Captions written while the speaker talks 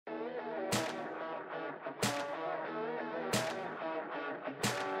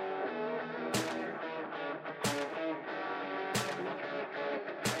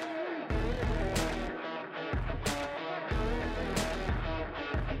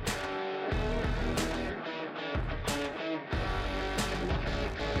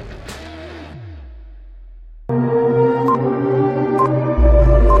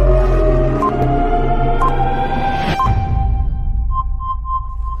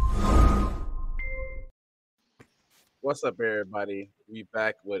What's up, everybody? We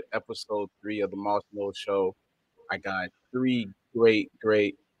back with episode 3 of the Marshmallow Show. I got three great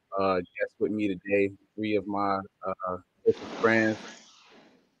guests with me today. Three of my closest friends,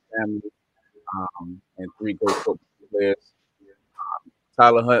 family, and three great football players: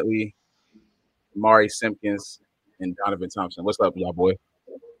 Tyler Huntley, Amari Simpkins, and Donovan Thompson. What's up, y'all, boy?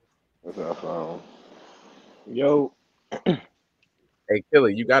 What's up, Yo, Hey, Killer,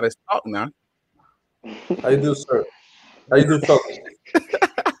 you got us talk now. How you do, sir? How you do, fellas?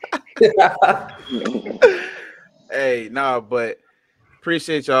 Hey, nah, but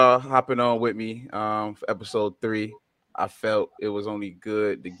appreciate y'all hopping on with me for episode 3. I felt it was only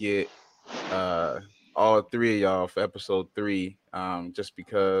good to get uh all three of y'all for episode 3 just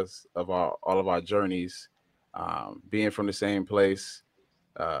because of our all of our journeys being from the same place.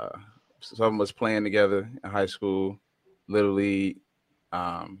 uh some of us playing together in high school, little league,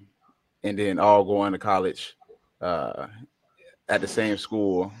 um and then all going to college uh at the same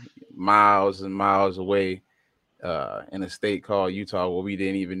school, miles and miles away, in a state called Utah, where we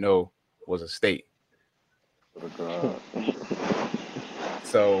didn't even know was a state.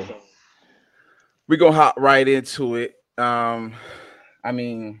 So we're gonna hop right into it. I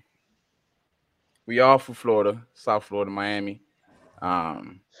mean, we all from Florida, South Florida, Miami.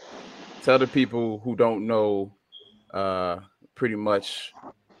 Um, Tell the people who don't know uh pretty much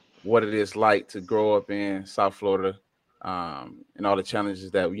what it is like to grow up in South Florida, and all the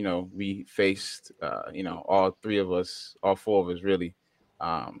challenges that we faced. All three of us, all four of us, really,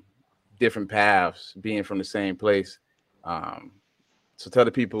 um, different paths, being from the same place. Um, so tell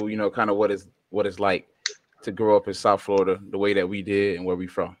the people, kind of what it's like to grow up in South Florida the way that we did and where we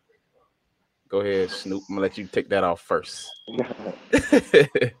from. Go ahead, Snoop. I'm gonna let you take that off first.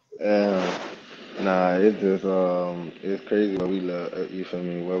 Yeah, nah, it's just it's crazy where we live. You feel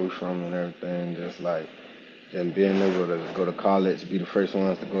me? Where we from and everything. Just like and being able to go to college, be the first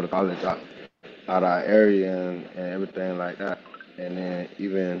ones to go to college out our area and everything like that. And then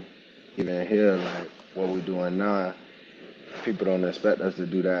even here, like what we're doing now, people don't expect us to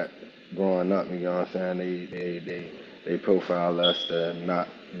do that growing up. You know what I'm saying? They profile us to not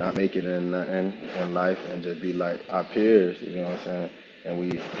make it in nothing in life and just be like our peers. You know what I'm saying?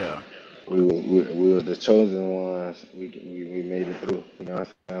 And Yeah, we were the chosen ones. We made it through. You know what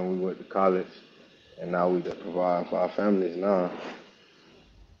I'm saying? We went to college, and now we just provide for our families now.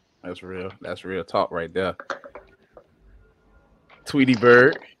 that's real. That's real talk right there. Tweety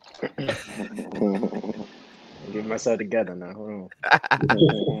Bird. get myself together now. Hold on.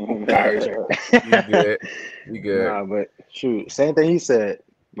 I heard You you. good? You good? Nah, but shoot, same thing he said.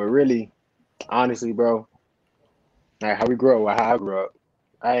 But really, honestly, bro, like how we grow up, how I grew up,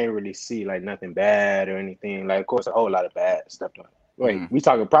 I ain't really see like nothing bad or anything. Like, of course, a whole lot of bad stuff. Though. Wait, Mm. we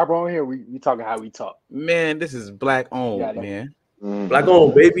talking proper on here? We talking how we talk? Man, this is black owned, Got it. man. Black Mhm.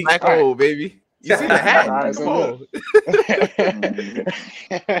 on, baby. Black All right. owned, baby. You see the All hat, man? right. Come So look.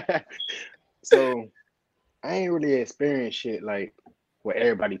 on. So I ain't really experienced shit like what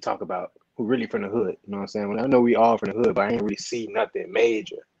everybody talk about who really from the hood. You know what I'm saying? Well, I know we all from the hood, but I ain't really see nothing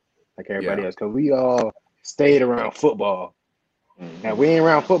major like everybody Yeah, else because we all stayed around football. Now we Mhm. ain't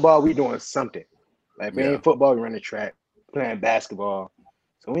around football, we doing something. Like if we yeah, ain't football, we run the track, playing basketball.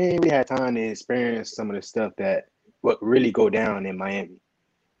 So we ain't really had time to experience some of the stuff that what really go down in Miami.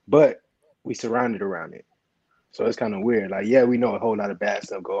 But we surrounded around it. So it's kind of weird. Like, yeah, we know a whole lot of bad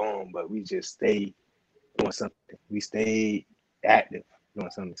stuff go on, but we just stay doing something. We stay active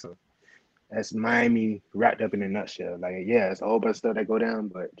doing something. So that's Miami wrapped up in a nutshell. Like, yeah, it's a whole bunch of stuff that go down,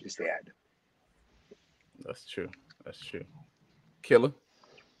 but just stay active. that's true. That's true. Killer.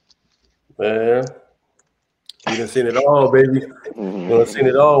 Man, you done seen it all, baby. You done seen Mhm.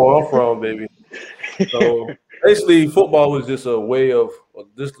 it all where I'm from, baby. So basically, football was just a way of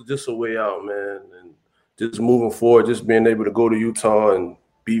just a way out, man, and just moving forward, just being able to go to Utah and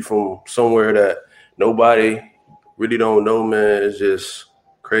be from somewhere that nobody really don't know, man. It's just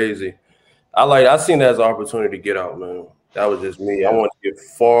crazy. I seen it as an opportunity to get out, man. That was just me. I Yeah, want to get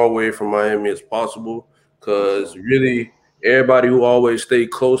far away from Miami as possible because really everybody who always stay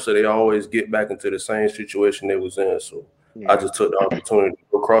closer, they always get back into the same situation they was in. So I Yeah. just took the opportunity to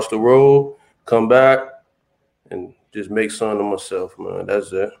go across the road, come back, and just make something of myself, man.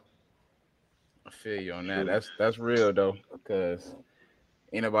 That's it. I feel you on that. True. That's real though, because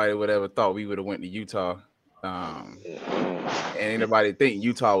anybody would ever thought we would have went to Utah. Um, and anybody think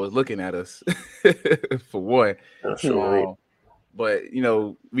Utah was looking at us for one. That's Hmm. sure. Um, but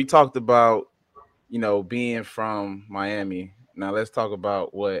we talked about being from Miami. Now let's talk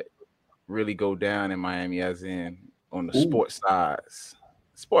about what really go down in Miami, as in on the Ooh, sports sides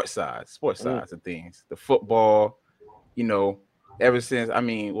Mm. of things. The football, ever since, I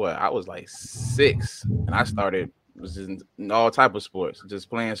mean, I was like 6 and I started was in all type of sports, just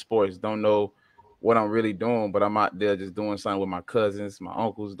playing sports. Don't know what I'm really doing, but I'm out there just doing something with my cousins, my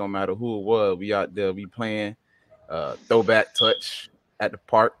uncles, don't matter who it was. We out there, we playing throwback touch at the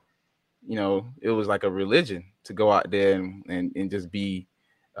park. It was like a religion to go out there and just be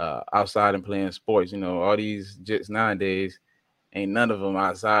outside and playing sports. All these jits nowadays, ain't none of them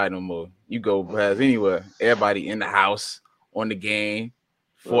outside no more. You go past anywhere, everybody in the house on the game,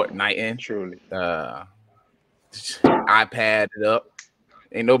 Fortniting, Truly. iPad it up.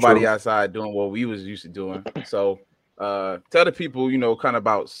 Ain't nobody True. outside doing what we was used to doing. So tell the people, kind of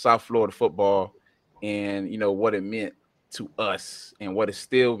about South Florida football and what it meant to us and what it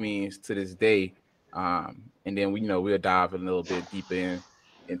still means to this day. And then we'll dive a little bit deeper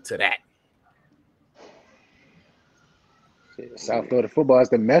into that. South Florida football is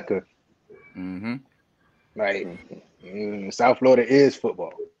the mecca. Mm-hmm. Like South Florida is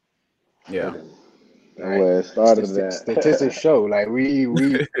football. Yeah. Where it started Statistics show like we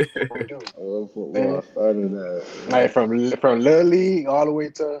do. Football started that. Like from little league all the way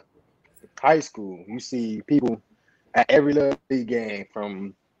to high school, you see people at every little league game,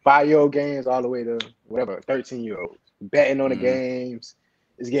 from 5-year-old games all the way to whatever 13-year-olds betting on the games.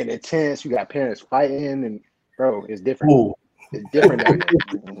 It's getting intense. You got parents fighting, and bro, it's different. Ooh. It's different down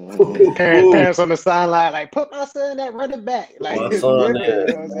there. Parents on the sideline, like, put my son that running back. Like, My it's son different. there.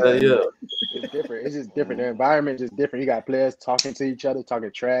 You know what I'm saying? Yeah. It's different. It's just different. The environment is just different. You got players talking to each other, talking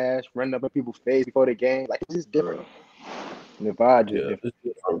trash, running up in people's face before the game. Like, it's just different. And the vibe is different. It's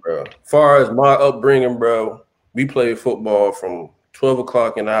different, bro. As far as my upbringing, bro, we played football from 12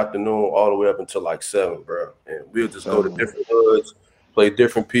 o'clock in the afternoon all the way up until like 7, bro. And we'll just go to different hoods, play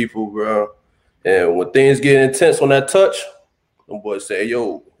different people, bro. And when things get intense on that touch, them boys say, hey,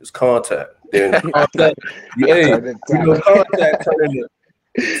 yo, it's contact. Then contact, contact turn into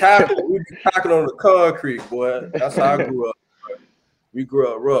tackle. We be tackling on the concrete, boy. That's how I grew up. Bro. We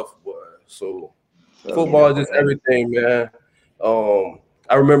grew up rough, boy. So football is just everything, man.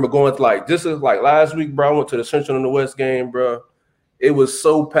 I remember going to this is like last week, bro. I went to the Central and the West game, bro. It was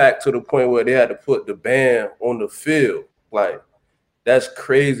so packed to the point where they had to put the band on the field. Like, that's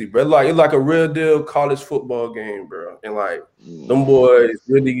crazy, bro. It's like a real deal college football game, bro. And them boys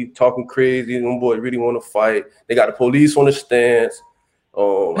really talking crazy. Them boys really want to fight. They got the police on the stands.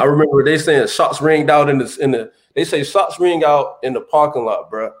 I remember they saying shots ringed out they say shots ring out in the parking lot,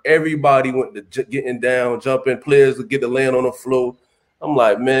 bro. Everybody went to getting down, jumping, players to get the land on the floor. I'm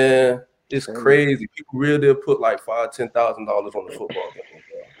like, man, it's crazy. People really put like $5,000, $10,000 on the football game,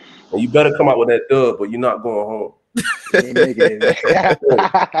 bro. And you better come out with that dub, but you're not going home.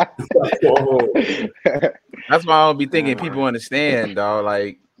 That's why I'll be thinking people understand, dog.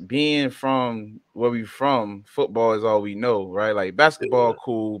 Like, being from where we from, football is all we know, right? Like, basketball,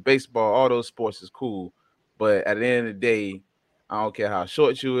 cool, baseball, all those sports is cool. But at the end of the day, I don't care how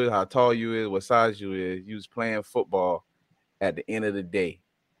short you is, how tall you is, what size you is, you was playing football at the end of the day.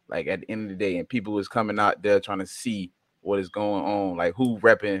 Like, at the end of the day, and people was coming out there trying to see what is going on, like who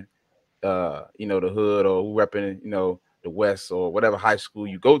repping the hood, or who repping, the West, or whatever high school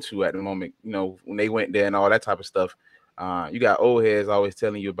you go to at the moment, when they went there and all that type of stuff. You got old heads always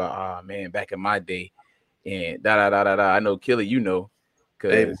telling you about, man, back in my day, and da da da da da. I know, Killer,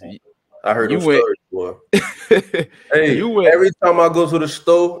 because I heard you those went. stories, boy. Hey, every time I go to the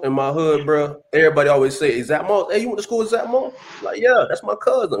store in my hood, bro, everybody always say, "Is that Moss? Hey, you went to school with Zack Moss?" Like, yeah, that's my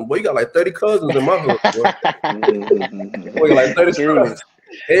cousin. Boy, you got like 30 cousins in my hood, boy. Boy, you got like 30 cousins.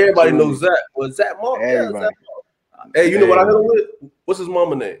 Everybody knows Zack. Well, Zack Moss? Yeah, Zack Moss. Hey, you know what I hit him with? What's his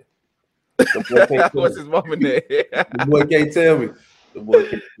mama name? What's his mama name? The boy can't tell me. The boy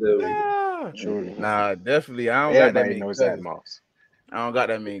can't tell me. Truly. Nah, definitely. I don't got that many cousins. I don't got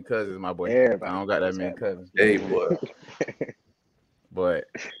that many cousins, my boy. Everybody I don't got that many cousins. Hey, boy. But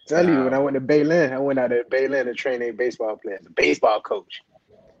tell you, when I went to Baylin, I went out to Baylin to train a baseball player, the baseball coach.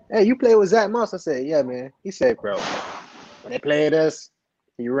 Hey, you play with Zack Moss? I said, yeah, man. He said, bro, when they played us,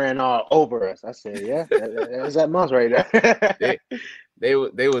 he ran all over us. I said, yeah, that's Zack Moss right there. They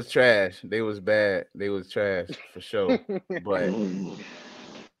was trash. They was bad. They was trash for sure. But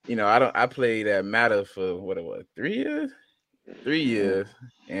I played at Matter for what it was, 3 years. 3 years,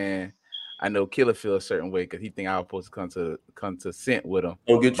 and I know Killer feel a certain way because he think I was supposed to come to Cent with him.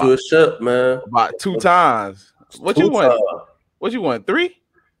 Don't get you a ship, man. About 2 times. What you want? What you want? 3?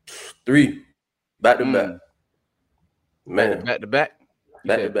 3, back to back. Man, back to back.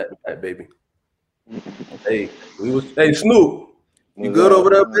 Back to back, baby. Hey, Snoop. You good over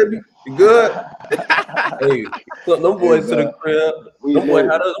there, baby? You good? Hey, look, them boys to the crib. Them boys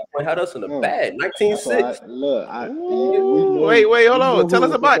had us in the bag. 19-6. Wait, hold on. Tell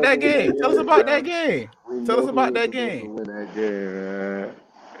us about that game. Tell us about that game. Tell us about that game.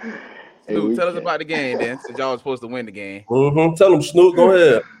 Snoop, tell us about the game then, since y'all was supposed to win the game. Tell them, Snoop, go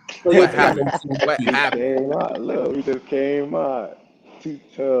ahead. What happened? What We happened? just came out. 2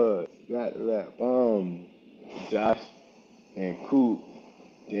 tugs. That Josh and Coop.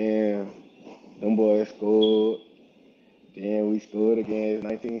 Damn. Them boys scored. Then we scored again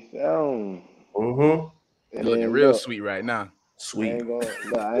 19-7. You're looking real sweet right now. Sweet. I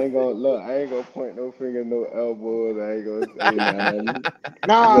ain't gonna point no finger, no elbows. I ain't gonna say nothing.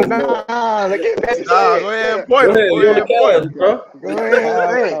 Nah. Go ahead and point. Bro. Go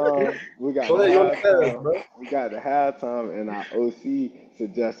ahead. We got the halftime, and our OC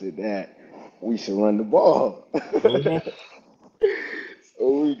suggested that we should run the ball.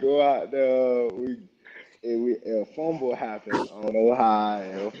 So we go out there. A fumble happened. I don't know how.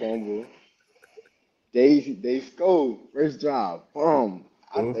 A fumble. They scored. First drive. Boom.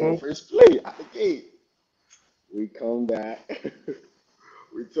 I think first play out the gate. We come back.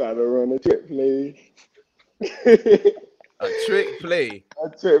 We try to run a trick play. A trick play. A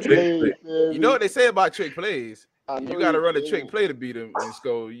trick play. You know what they say about trick plays? You got to run a trick play to beat them and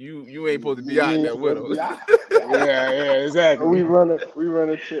score. You ain't supposed to be out there with them. Yeah, exactly. We run a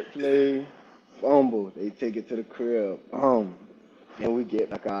trick play. Fumble. They take it to the crib. Then we get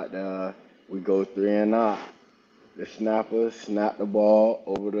back out there. We go 3 and out. The snapper snap the ball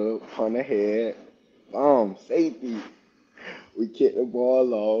over the punter head. Safety. We kick the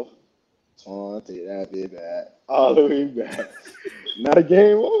ball off. Twan, take that, did that. All the way back. Not a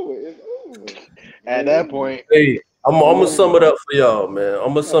game over. It's over. At that point. Hey, I'm gonna sum it up for y'all, man.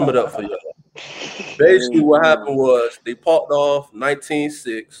 Basically, what happened was they popped off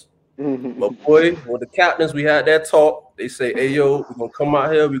 19-6. My boy, with the captains, we had that talk. They say, hey, yo, we're going to come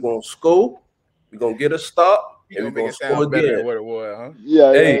out here. We're going to score. We're going to get a stop. And we're going to score again. What it was, huh?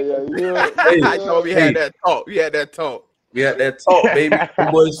 Yeah. I told we had that talk. We had that talk. We had that talk, baby. The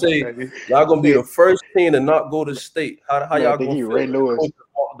boys say, y'all going to be the first team to not go to state. How y'all going to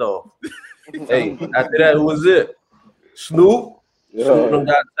feel? Hey, after that, who was it? Snoop. Snoop done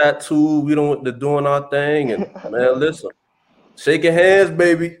got tattooed. We done doing our thing. And, man, listen. Shaking hands,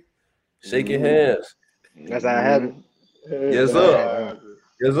 baby. Shaking hands. That's how I have it. Yes, sir.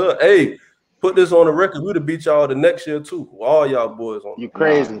 Yes, sir. Hey, put this on the record. We'd have beat y'all the next year, too. All y'all boys on. You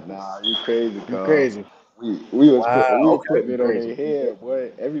crazy. Nah, you crazy, You crazy. We was putting it on their head,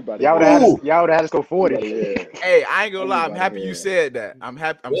 boy. Everybody. Y'all would have had to go 40. Hey, I ain't gonna lie. I'm happy you said that. I'm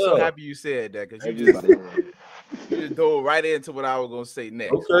so happy you said that because you just dove right into what I was gonna say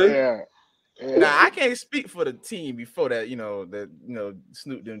next. Okay. Yeah. Now I can't speak for the team before that.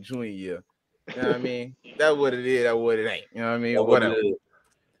 Snoop them junior year. You know what I mean? That what it is. That what it ain't. You know what I mean? Whatever.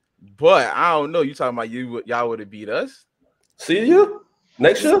 But I don't know. You talking about y'all would have beat us? See you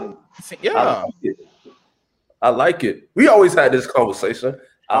next year? Yeah. I like it. We always had this conversation.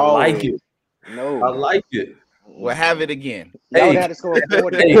 I like it. No. I like it. We'll have it again. Y'all had to score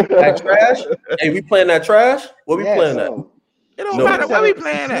 40. Hey, that trash? Hey, we playing that trash? What we playing that? It don't matter what we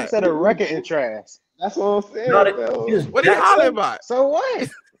playing at. Set a record in trash. That's what I'm saying. What are you hollering about? So what?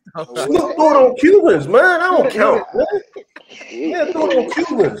 Snoop threw it on Cubans, man. I don't count. Yeah, threw it on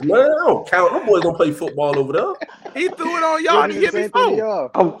Cubans, man. I don't count. Them boys don't play football over there. He threw it on y'all the year before.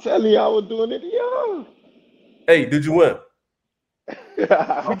 I'm telling you, I was doing it to y'all. Hey, did you win? we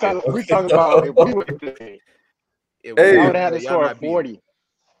talking about if we would play. Hey, I would have had to score 40.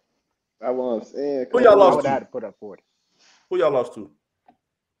 That's what I'm saying. Who y'all lost I would to? have to put up 40. Who y'all lost to?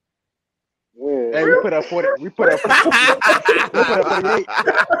 When? Hey, we put up 40. We put up 48.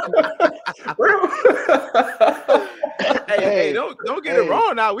 Hey, don't get it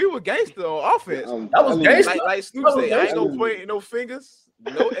wrong. Now we were gangster on offense. That was gangster. Like Snoop said, I ain't no pointing no fingers,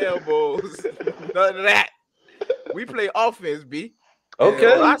 no elbows, none of that. We play offense, B.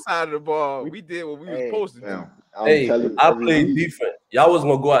 Okay. And on our side of the ball, we did what we were supposed to do. Hey, I played defense. Y'all wasn't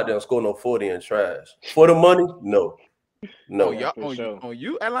gonna go out there and score no 40 in trash. For the money? No. On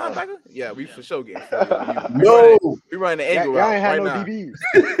you at linebacker? Yeah, we for sure getting 40 on you. No. We running the angle route. Y'all ain't had right no now. DBs.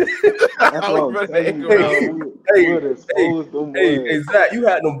 Hey, Zack, you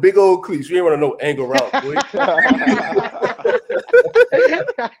had them big old cleats. You ain't running no angle route, boy.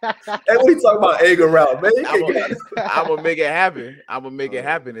 Hey, we talking about angle route, man. I'm gonna make it happen. I'm gonna make it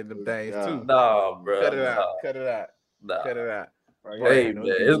happen in them things too. Nah, bro. Cut it out. Nah. Hey man,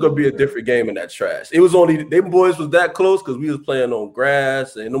 it's gonna be a different game in that trash. It was only them boys was that close because we was playing on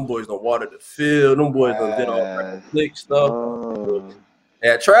grass and them boys don't water the field. Them boys done did all that slick stuff.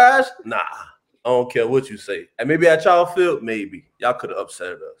 At trash, nah. I don't care what you say. And maybe at y'all field, maybe y'all could have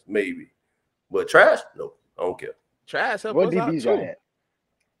upset us, maybe. But trash, no, I don't care. Trash help What us out DBs too. y'all had?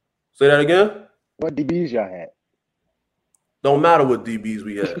 Say that again. What DBs y'all had? Don't matter what DBs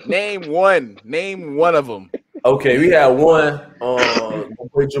we had. Name one. Name one of them. Okay, we had one. My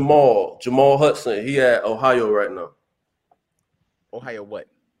boy Jamal Hudson. He at Ohio right now. Ohio what?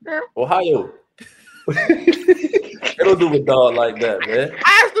 Ohio. They don't do a dog like that, man.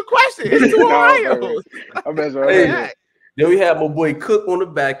 I asked the question. It's to Ohio. I'm messing around. Then we had my boy Cook on the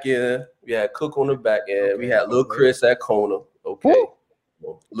back end. We had Cook on the back end. We had Lil Chris at corner. Okay.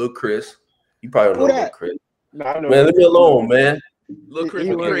 Lil Chris. You probably don't know Lil Chris. No, I know. Man, leave me alone, man. Lil Chris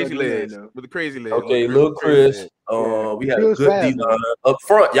with the crazy legs. With the crazy legs. Okay, Lil Chris. We had a good D-line up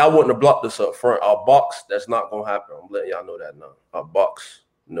front. Y'all wouldn't have blocked us up front. Our box, that's not gonna happen. I'm letting y'all know that now. Our box,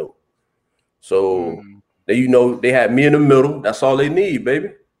 no. So they had me in the middle. That's all they need,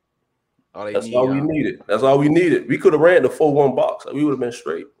 baby. That's all we needed. That's all we needed. We could have ran the 4-1 box. We would have been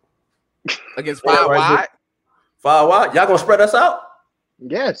straight. Against 5 wide? 5 wide? Y'all gonna spread us out?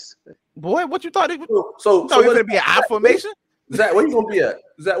 Yes. Boy, what you thought it was? So you gonna be an I formation? Zach, where you gonna be at?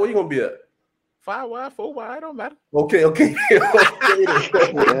 Zach, where you gonna be at? 5 wide, 4 wide, don't matter. Okay.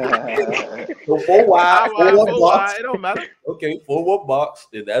 So 4 wide, 4 wide, it don't matter. Okay, 4-1 box,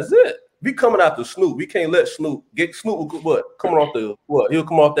 and that's it. We coming after Snoop. We can't let Snoop get Snoop. What? Coming off the what? He'll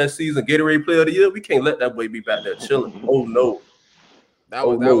come off that season Gatorade Player of the Year. We can't let that boy be back there chilling. Oh no. That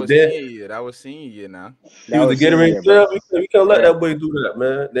was senior year. That was senior year now. He was the Gatorade Player. We can't let that boy do that,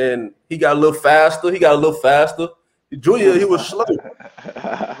 man. Then he got a little faster. Junior, he was slow.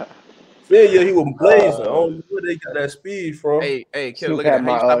 Senior year, he was blazing. I don't know where they got that speed from. Hey, Killer, look at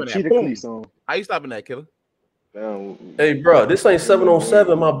how you stopping that. How you stopping that, Killer? Hey, bro, this ain't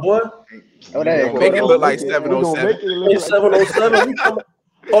 7-on-7, my boy. Oh, that make it look like 7-on-7. Ain't 7-on-7.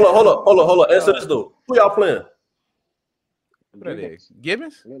 Hold on. Answer this though. Who y'all playing? Who that is?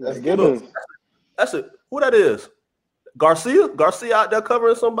 Gibbons? That's Gibbons. That's it. Who that is? Garcia out there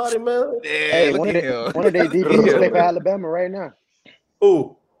covering somebody, man. Yeah, hey, one of their DBs play for Alabama right now.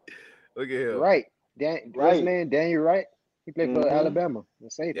 Who? Look at him. Right. Man, Daniel Wright. He played for Alabama.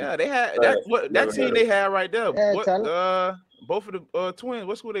 Yeah, they had that team they had right there. Both of the twins.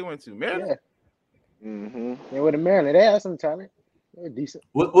 What school they went to? Maryland. Yeah. They went to Maryland. They had some talent. They were decent.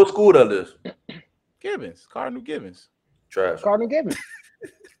 What school that is? Gibbons. Cardinal Gibbons. Trash. Cardinal Gibbons.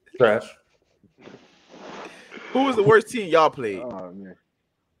 Trash. Who was the worst team y'all played? Oh man.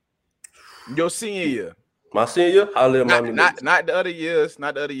 Your senior year. My senior year? Hallandale Miami Not the other years.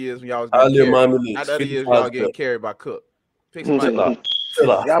 Not the other years when y'all was getting carried. Not the other years y'all getting carried by Cook. Pick somebody up.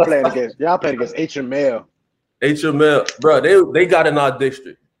 Y'all playing against HML. HML, bro. They got in our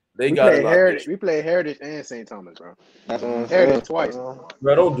district. We played Heritage and St. Thomas, bro. That's what I'm Heritage twice.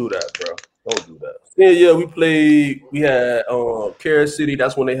 Bro, don't do that, bro. Don't do that. Yeah, we had Carol City.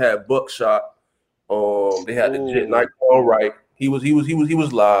 That's when they had Buckshot. They had the Jet Night all right. He was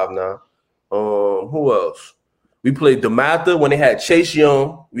live now. Who else? We played DeMatha when they had Chase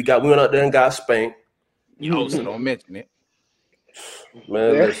Young. We went out there and got spanked. Yo, so don't mention it.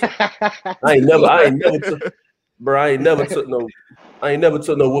 Man, listen, I ain't never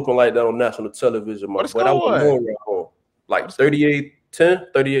took no whooping like that on national television, my boy. That was a right home. Like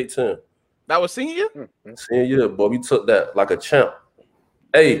 38-10, 38-10. That was senior year? Senior year, boy. We took that like a champ.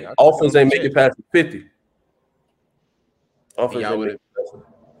 Hey, offense ain't make it past the 50. Offense ain't make it past it.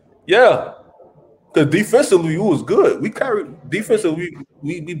 Yeah. Because defensively, we was good. We carried defensively,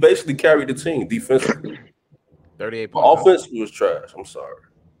 we basically carried the team defensively. 38 points. Offense was trash. I'm sorry.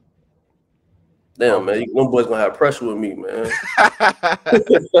 Damn, man. Them boys gonna have pressure with me, man.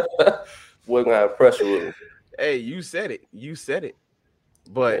 Boy gonna have pressure with me. Hey, you said it.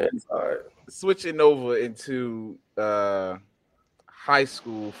 But switching over into high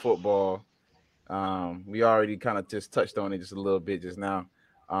school football, we already kind of just touched on it just a little bit just now.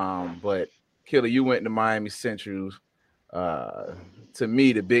 But Killer, you went to Miami Central. To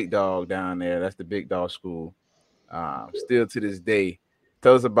me, the big dog down there. That's the big dog school. Still to this day.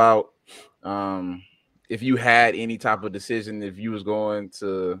 Tell us about if you had any type of decision, if you was going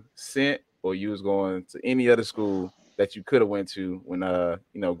to Cent or you was going to any other school that you could have went to when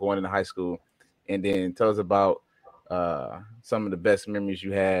going into high school. And then tell us about some of the best memories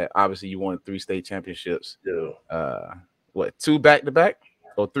you had. Obviously, you won 3 state championships. Yeah. 2 back-to-back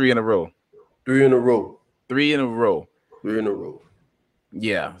or 3 in a row? 3 in a row. 3 in a row. 3 in a row.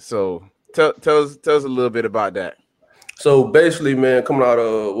 Yeah. So tell us a little bit about that. So basically, man, coming out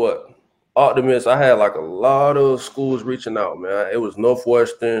of what? Optimist, I had like a lot of schools reaching out, man. It was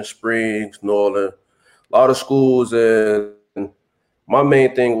Northwestern, Springs, Northern, a lot of schools, and my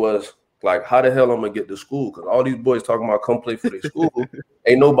main thing was like, how the hell I'm gonna get to school? Because all these boys talking about come play for their school,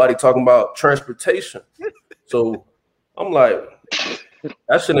 ain't nobody talking about transportation. So I'm like,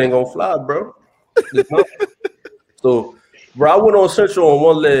 that shit ain't gonna fly, bro. It's not. So, bro, I went on Central on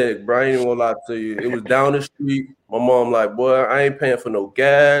one leg, bro. I ain't even gonna lie to you. It was down the street. My mom like, boy, I ain't paying for no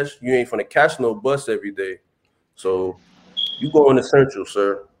gas. You ain't finna catch no bus every day. So you go into Central,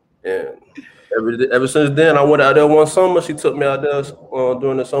 sir. And ever since then, I went out there one summer. She took me out there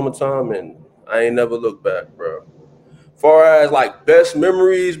during the summertime, and I ain't never looked back, bro. Far as like best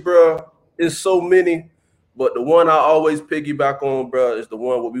memories, bro, it's so many. But the one I always piggyback on, bro, is the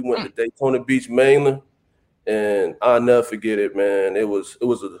one where we went to Daytona Beach mainland, and I'll never forget it, man. It was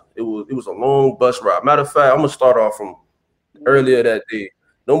a long bus ride. Matter of fact, I'm gonna start off from earlier that day.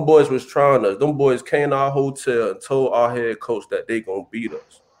 Them boys was trying us. Them boys came to our hotel and told our head coach that they gonna beat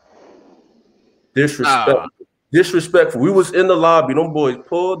us. Ah, Disrespectful. Disrespectful. We was in the lobby. Them boys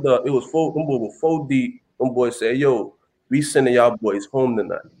pulled up. It was four. Them boys were 4 deep. Them boys said, "Yo, we sending y'all boys home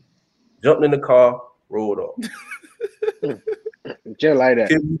tonight." Jumped in the car, rolled off. Just like that.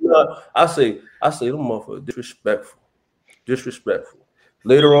 Kid me not. I say, them motherfuckers disrespectful. Disrespectful.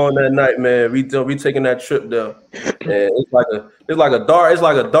 Later on that night, man, we taking that trip there, and it's like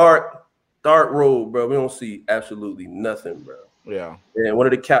a dark road, bro. We don't see absolutely nothing, bro. yeah. And one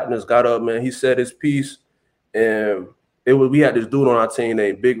of the captains got up, man. He said his piece, and we had this dude on our team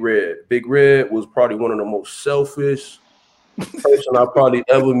named Big Red. Big Red was probably one of the most selfish person I probably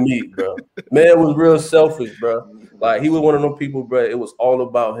ever meet, bro. Man was real selfish, bro. Like he was one of them people, bro. It was all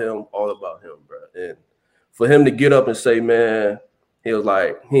about him, bro. And for him to get up and say, man, he was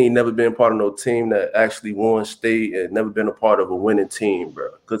like, he ain't never been part of no team that actually won state and never been a part of a winning team,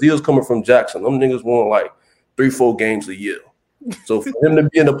 bro. Because he was coming from Jackson. Them niggas won like 3-4 games a year. So for him to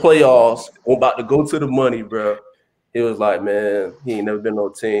be in the playoffs, I'm about to go to the money, bro. He was like, man, he ain't never been no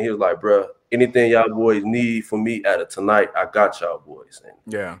team. He was like, bro, anything y'all boys need from me at it tonight, I got y'all boys. And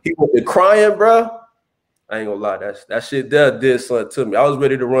Yeah. he went to crying, bro. I ain't gonna lie, that shit there did something to me. I was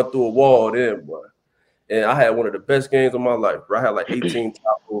ready to run through a wall then, boy. And I had one of the best games of my life, bro. I had like 18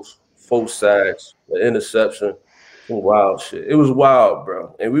 tackles, 4 sacks, an interception, some wild shit. It was wild,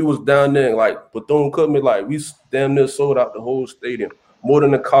 bro. And we was down there, like Bethune-Cookman, like we damn near sold out the whole stadium, more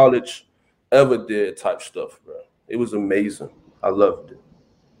than the college ever did type stuff, bro. It was amazing. I loved it.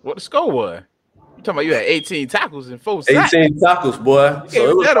 What the score was? You talking about you had 18 tackles and 4 sacks? 18 tackles, boy. So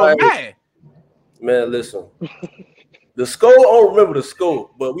it was that like, man. man, listen. The score, I don't remember the score,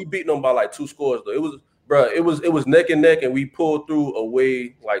 but we beat them by like 2 scores though. It was, bro, it was neck and neck, and we pulled through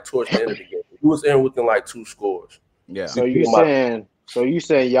away like towards the end of the game. We was in within like 2 scores. Yeah. So you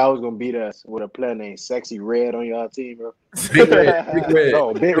saying y'all was gonna beat us with a player named Sexy Red on y'all team, bro? Big Red.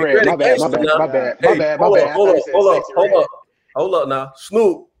 Oh, Big Red. My bad. Hey, hold up now.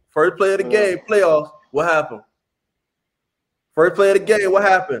 Snoop, first play of the game, playoffs. What happened? First play of the game, what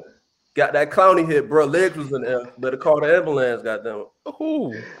happened? Got that clowny hit, bro. Legs was in there. Better call the ambulance, goddamn.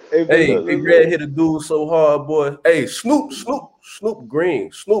 Ooh. Hey, Big Red hit a dude so hard, boy. Hey, Snoop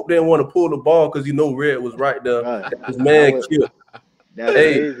Green. Snoop didn't want to pull the ball because he know Red was right there. His man killed. That's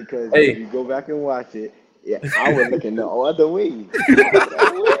crazy because if you go back and watch it, yeah, I was looking the other way.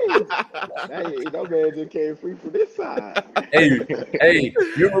 That man just came free from this side. Hey,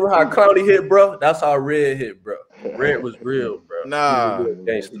 you remember how Clowney hit, bro? That's how Red hit, bro. Red was real, bro. Nah.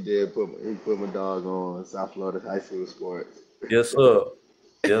 He did put my dog on South Florida high school sports. Yes, sir.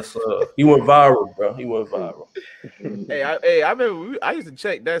 He went viral, bro. Hey, I remember I used to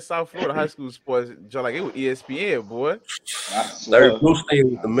check that South Florida high school sports like it was ESPN, boy. Larry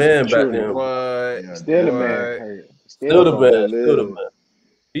Bluestein was the man back then. But Still the man. Still the man.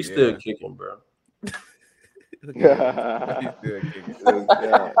 He's still kicking, bro. He's still kicking. He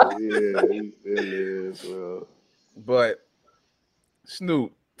still is, bro. But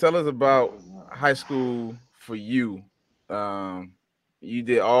Snoop, tell us about high school for you. You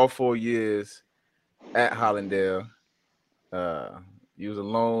did all 4 years at Hallandale. You was a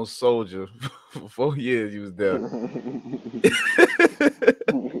lone soldier for 4 years. You was there.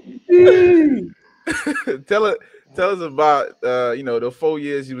 Tell us about the 4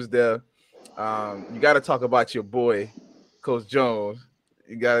 years you was there. You got to talk about your boy, Coach Jones.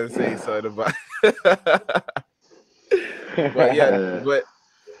 You got to say something about. But yeah,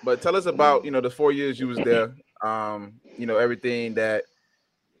 but tell us about the 4 years you was there. Everything that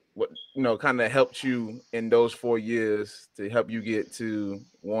kind of helped you in those 4 years to help you get to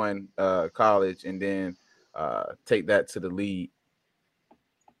college, and then take that to the league?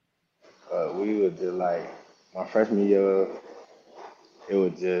 We was just like my freshman year. It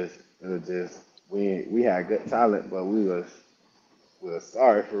was just we had good talent, but we was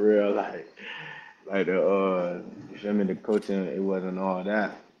sorry for real. Like you feel me? The coaching it wasn't all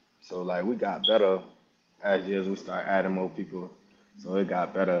that. So like we got better as years we start adding more people. So it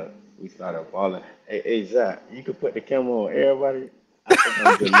got better. We started balling. Hey Zach, you could put the camera on everybody. I think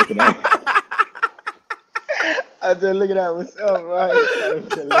I'm just looking at. I'm just looking at myself,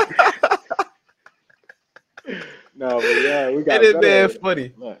 right? No, but yeah, we And got it man better.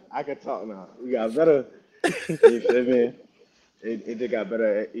 funny. Look, I can talk now. We got better. You feel me? It just got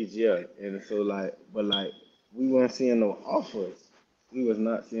better each year, and so like, but like, we weren't seeing no offers. We was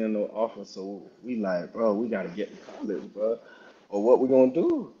not seeing no offers, so we like, bro, we gotta get to college, bro, or what we gonna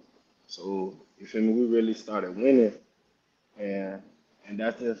do? So you feel me? We really started winning, and and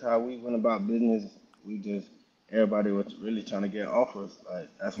that's just how we went about business. We just everybody was really trying to get offers. Like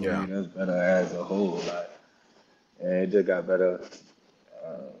that's what Yeah. made us better as a whole. Like, and it just got better.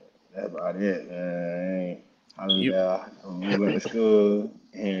 Uh, that's about it, man. You Hallandale, we went to school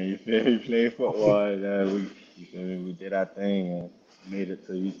and you feel me, played football, and you feel me, we did our thing and made it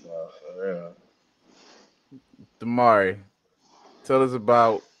to Utah for real. Damari, tell us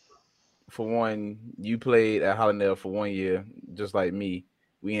about, for one, you played at Hallandale for 1 year, just like me.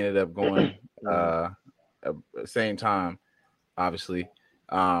 We ended up going Mhm. uh at the same time, obviously.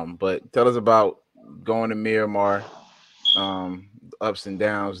 But tell us about going to Miramar, ups and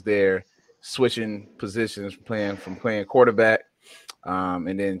downs there, switching positions, playing quarterback,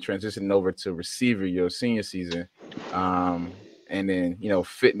 and then transitioning over to receiver your senior season, and then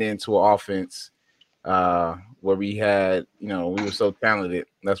fitting into an offense where we had, we were so talented.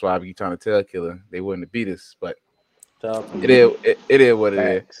 That's why I be trying to tell Killer they wouldn't have beat us, but it is what it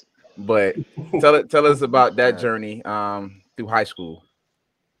is. Facts. But tell us about that Right. journey through high school.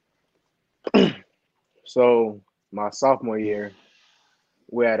 So my sophomore year,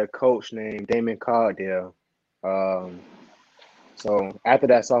 we had a coach named Damon Caldwell. Um, so after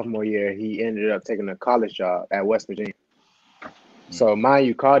that sophomore year, he ended up taking a college job at West Virginia. Mm, So mind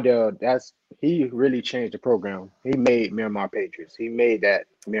you, Caldwell, he really changed the program. He made Miramar Patriots. He made that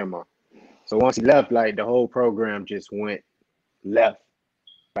Miramar. So once he left, like the whole program just went left.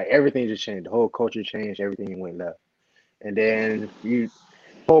 Like everything just changed. The whole culture changed. Everything went left. And then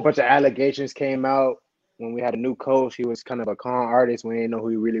whole bunch of allegations came out when we had a new coach. He was kind of a con artist. We didn't know who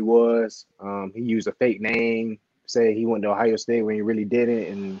he really was. He used a fake name, say he went to Ohio State when he really didn't,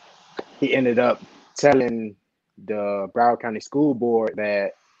 and he ended up telling the Broward County School Board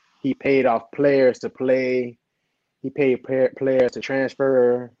that he paid off players to play. He paid players to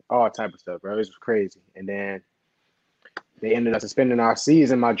transfer, all type of stuff, bro. It was crazy. And then they ended up suspending our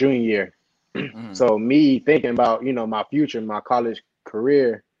season my junior year. mm. So me thinking about my future, my college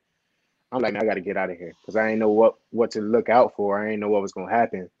career, I'm like, man, I got to get out of here because I ain't know what to look out for. I ain't know what was gonna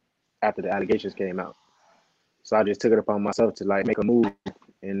happen after the allegations came out. So I just took it upon myself to like make a move,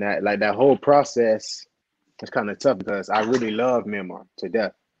 and that whole process was kind of tough because I really love Myanmar to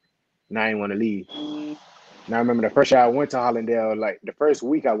death, and I didn't want to leave. And I remember the first year I went to Hallandale, like the first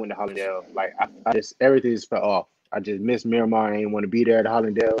week I went to Hallandale, like I just everything just fell off. I just missed Miramar. I didn't want to be there at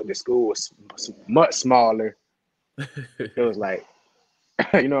Hallandale. The school was much smaller. It was like,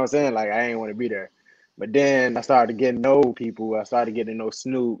 you know what I'm saying? Like I ain't want to be there. But then I started getting to know people. I started getting to know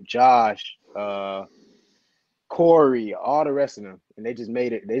Snoop, Josh, Corey, all the rest of them, and they just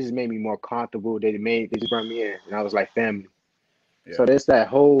made it. They just made me more comfortable. They just brought me in, and I was like family. So Yeah. this that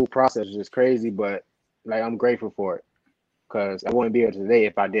whole process was just crazy, but like I'm grateful for it because I wouldn't be here today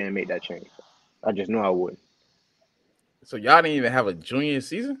if I didn't make that change. I just know I wouldn't. So y'all didn't even have a junior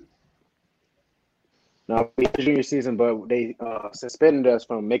season? Now we had junior season, but they suspended us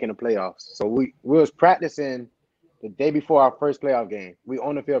from making the playoffs. So we was practicing the day before our first playoff game. We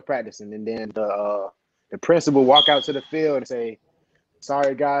on the field practicing, and then the principal walk out to the field and say,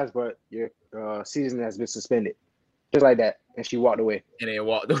 "Sorry guys, but your season has been suspended," just like that. And she walked away. And then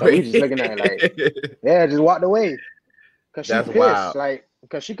walked So we away. just looking at her like, yeah, just walked away because she That's pissed, wild. like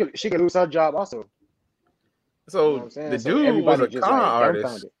because she could lose her job also. You know what So I'm the saying? So dude was everybody a just con like artist.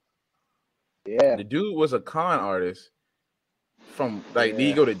 dumbfounded. Yeah, The dude was a con artist from, like, did he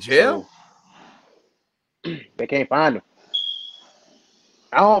yeah. go to jail? So they can't find him.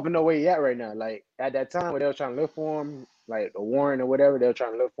 I don't even know where he at right now. Like at that time when they were trying to look for him, like a warrant or whatever, they were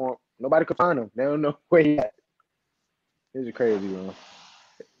trying to look for him. Nobody could find him. They don't know where he at. This is crazy, bro.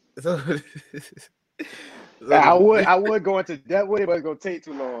 So, so I would the I would go into depth with it, but it's gonna take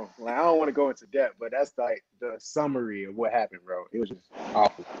too long. Like I don't want to go into depth, but that's like the summary of what happened, bro. It was just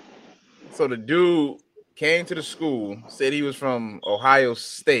awful. so the dude came to the school, said he was from Ohio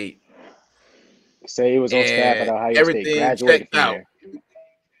State, Say he was on staff at and Ohio State, everything graduated checked from out. there.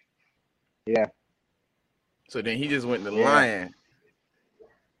 Yeah, So then he just went to yeah. Lion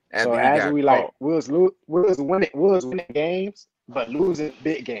So after he as got we like, caught. we was winning games, but losing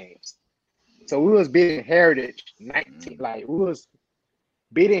big games. So we was beating Heritage 19, Mm, like we was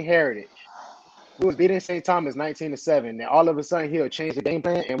beating Heritage. We was beating St. Thomas 19-7. Then all of a sudden he'll change the game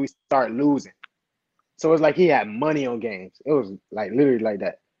plan and we start losing. So it's like he had money on games. It was like literally like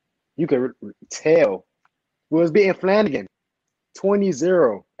that. You could tell. We was beating Flanagan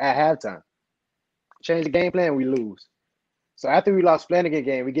 20-0 at halftime. Change the game plan, we lose. So after we lost Flanagan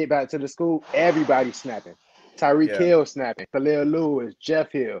game, we get back to the school, everybody snapping. Tyreek yeah, Hill snapping, Khalil Lewis,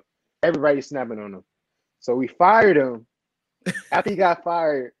 Jeff Hill, everybody snapping on him. So we fired him. After he got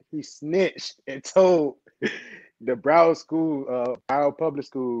fired, he snitched and told the Broward school, Broward public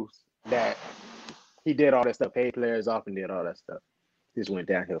schools that he did all that stuff, paid players off and did all that stuff. Just went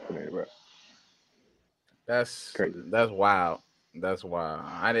downhill from there, bro. Crazy. that's wild. That's wild.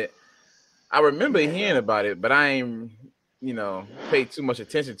 I remember hearing about it, but I ain't paid too much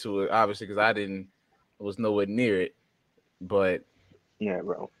attention to it, obviously, because I didn't was nowhere near it. But Yeah,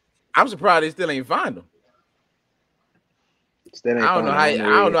 bro. I'm surprised they still ain't find him. Still ain't I don't know finding. how I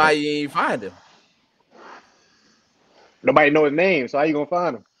don't know where I don't he know how at. you ain't find him. Nobody know his name, so how you gonna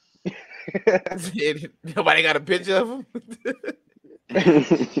find him? Nobody got a picture of him.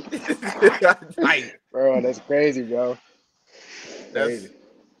 Like Bro, that's crazy, bro. that's Crazy.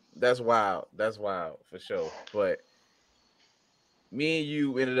 that's wild. That's wild for sure. But me and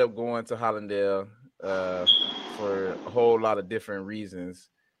you ended up going to Hallandale for a whole lot of different reasons.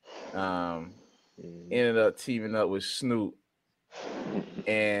 Um, Ended up teaming up with Snoop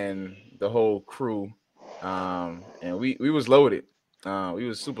and the whole crew. And we was loaded. We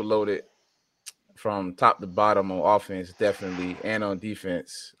was super loaded from top to bottom on offense, definitely, and on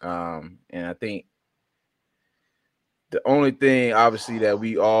defense. And I think the only thing, obviously, that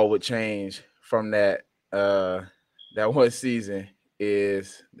we all would change from that one season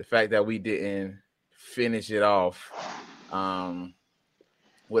is the fact that we didn't finish it off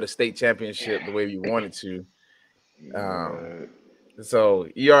with a state championship the way we wanted to. Um, so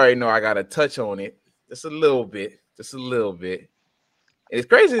you already know I got to touch on it just a little bit, just a little bit. It's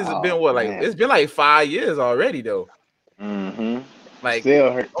crazy. It's been Oh what, like man. it's been like 5 years already though. Mm-hmm. Like,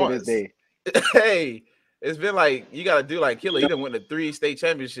 Still hurt to oh, this day. hey, it's been like you got to do like Killer. He done went to 3 state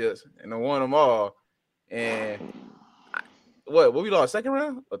championships and then won them all. And what we lost, second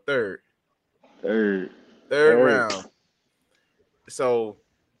round or third? Third. Third Third. round. So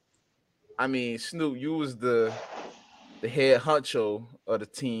I mean, Snoop, you was the head honcho of the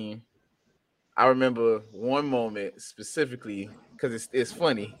team. I remember one moment specifically because it's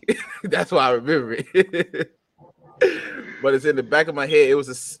funny. That's why I remember it. But it's in the back of my head.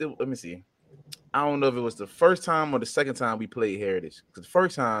 Let me see. I don't know if it was the first time or the second time we played Heritage. Because the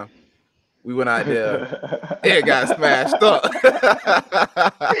first time we went out there, it got smashed up.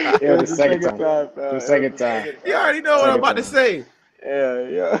 Yeah, It the was the second second time. time, The fam. It second was the time. second You time. already know what I'm Second about to time. say.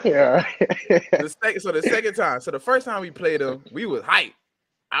 Yeah. Yeah. So the second time. So the first time we played them, we was hyped.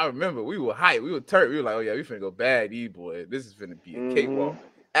 I remember we were hyped. We were turned. We were like, oh yeah, we finna go bad, these boys. This is finna be a cakewalk.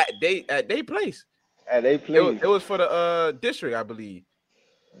 Mm-hmm. At they place. And they played. It was for the district, I believe.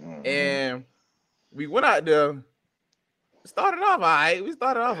 Mm-hmm. And we went out there. Started off all right. We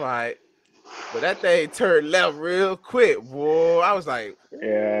started off all right. But that thing turned left real quick, boy. I was like,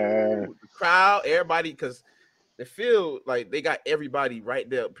 Yeah. the crowd, everybody, because the field, like they got everybody right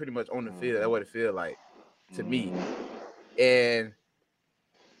there pretty much on the field. That's what it feel like to me. And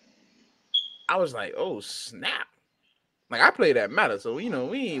I was like, oh snap. Like I played that matter. So we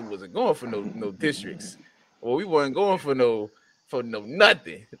wasn't going for no districts. Well, we wasn't going for no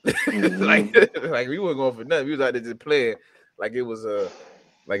nothing. like we weren't going for nothing. We was out there just playing like it was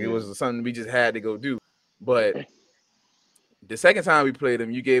something we just had to go do. But the second time we played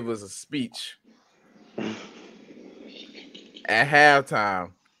them, you gave us a speech at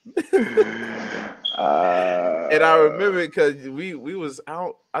halftime. And I remember because we was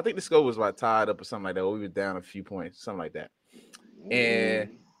out. I think the score was like tied up or something like that. Or we were down a few points, something like that. And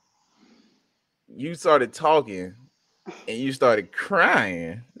you started talking, and you started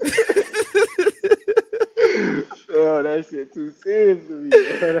crying. Oh, that shit too serious to me.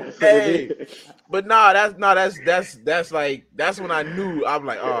 Hey, but that's when I knew. I'm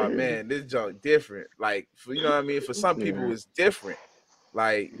like, oh man, this junk different. Like, for you know what I mean. For some people, it's different.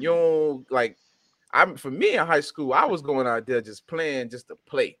 Like you don't like. For me in high school, I was going out there just playing just to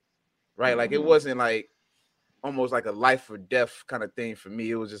play, right? Like it wasn't like almost like a life or death kind of thing for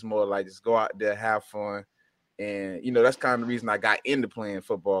me. It was just more like just go out there, have fun, and that's kind of the reason I got into playing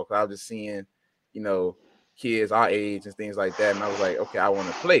football, because I was just seeing, kids our age and things like that, and I was like, okay, I want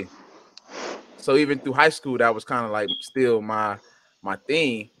to play. So even through high school, that was kind of like still my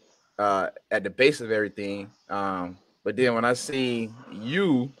thing, at the base of everything. But then when I seen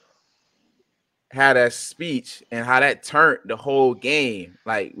you had that speech and how that turned the whole game,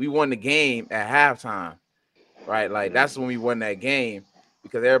 like we won the game at halftime, right? Like that's when we won that game,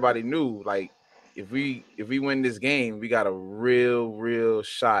 because everybody knew, like, if we win this game, we got a real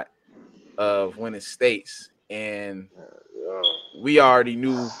shot of winning states, and Yeah. we already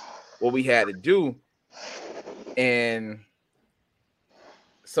knew what we had to do. And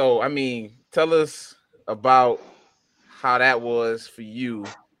so, I mean, tell us about how that was for you.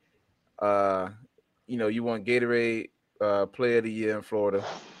 Uh, you won Gatorade Player of the Year in Florida.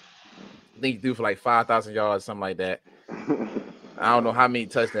 I think you threw for like 5,000 yards, something like that. I don't know how many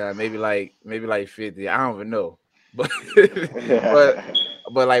touchdowns, maybe like 50. I don't even know. But but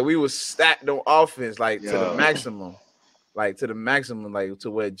but like we was stacked on offense, like to the Yo, maximum. Like to the maximum, like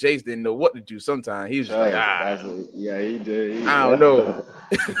to where Jace didn't know what to do sometimes. He was just like, trust. Yeah, he did. I don't know.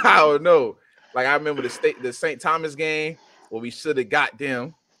 I don't know. Like I remember the St. Thomas game where we should have got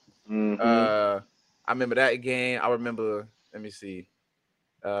them. Mm-hmm. I remember that game. I remember, let me see.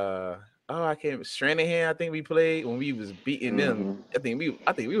 I can't, Stranahan, I think we played when we was beating them. Mm-hmm.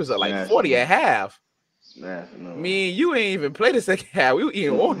 I think we was at like Smashing 40 at them. half. Smashing them. Me and you ain't even play the second half. We were eating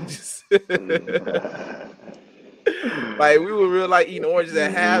oranges. Like we were real like eating oranges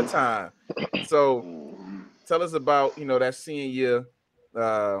at Mm-hmm. halftime. So Mm-hmm. tell us about, that senior year,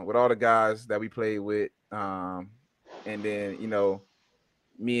 with all the guys that we played with. And then,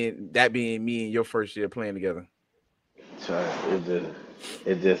 being me and your first year playing together. Trust.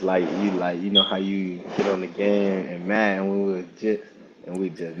 It just like you know how you get on the game and man when we was just and we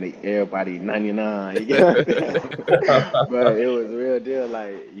just make everybody 99. You know? But it was real deal.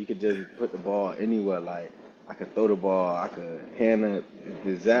 Like you could just put the ball anywhere. Like I could throw the ball, I could hand it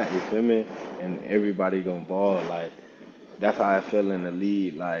to Zack. You feel me? And everybody gonna ball. Like that's how I feel in the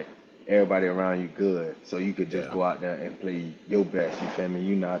league. Like everybody around you good, so you could just Yeah. go out there and play your best. You feel me?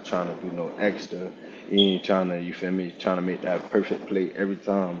 You're not trying to do no extra. You ain't trying to, you feel me? Trying to make that perfect play every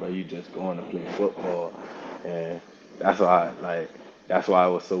time, but you just going to play football, and that's why like that's why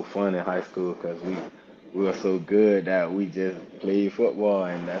it was so fun in high school because we were so good that we just played football,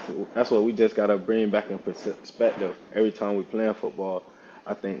 and that's what we just gotta bring back in perspective every time we playing football.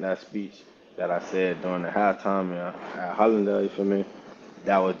 I think that speech that I said during the halftime at Hallandale, you feel me?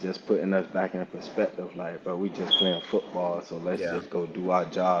 That was just putting us back in perspective, like, but we just playing football, so let's Yeah. just go do our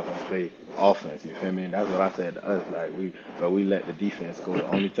job and play offense. You feel me? That's what I said to us. Like we let the defense go the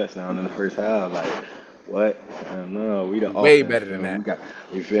only touchdown in the first half. Like what? No, we the Way offense. better Feel than me? that.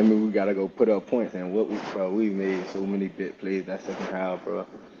 You feel me? We gotta go put up points, and we made so many big plays that second half, bro.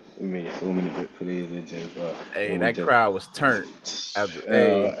 We made so many big plays. It just, Hey, and we that just, crowd was turned.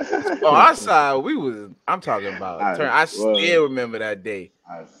 Hey, on our uh, side, I'm talking about I turn. I swear. still remember that day.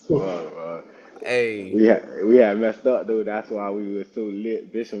 I swear, bro. Hey, We had messed up though. That's why we were so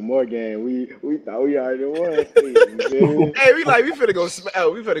lit. Bishop Morgan, we thought we already won state. You feel me? hey, we finna go.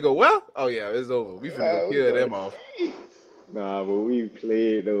 We finna go. Well, oh yeah, it's over. We finna go We kill thought them off. state. Nah, but we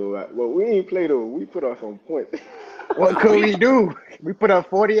played though. Well, we ain't played though. We put up some points. What Nah, could we do? We put up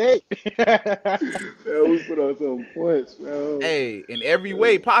 48. Man, we put up some points, man. hey, in every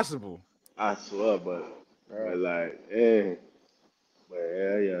way possible. I swear, but Bro, like, eh. But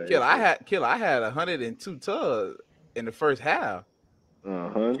yeah, Killer, it's just, I had 102 tugs in the first half.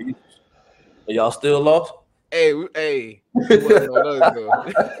 uh-huh. And y'all still lost? Hey, it wasn't on us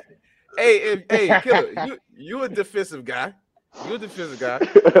though. Hey, Killer, you a defensive guy. You a defensive guy.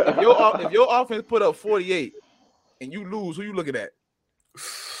 If your offense put up 48 and you lose, who you looking at?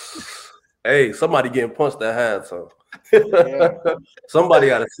 Hey, somebody getting punched at halftime. yeah. Somebody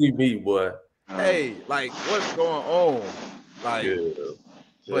got to see me, boy. Hey, like what's going on? Yeah. Like,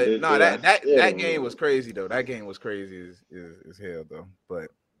 So but this no, dude, I that still game was don't crazy though. That game was crazy as hell though. But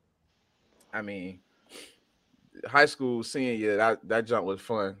I mean, high school senior year, that jump was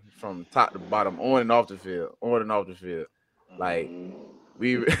fun from top to bottom, on and off the field, on and off the field. Like know.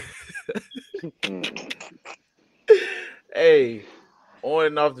 we, Mm-hmm. hey, on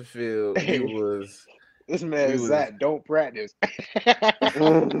and off the field, we Hey, was this we man was Zach don't practice.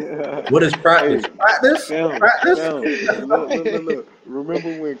 What is practice? Hey, Practice? Practice? look. Remember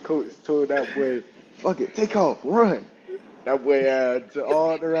when Coach told that boy, "Fuck it, take off, run." That boy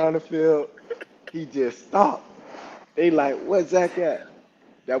all around the field, he just stopped. They like, "Where's Zack at?"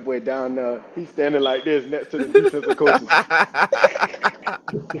 That boy down there, he's standing like this next to the defensive coaches.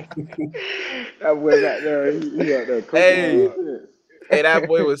 That boy back there, he out there coaching Hey, the defense. hey, that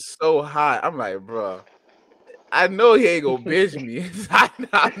boy was so hot. I'm like, bro, I know he ain't gonna bench me.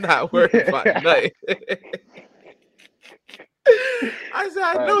 I'm not worried about nothing. I said,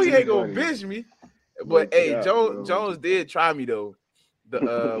 I know he Too ain't gonna funny. bench me. Boy, But hey, yeah, Jones bro. did try me though.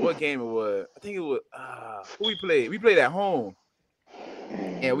 The what game it was? I think it was who we played. We played at home,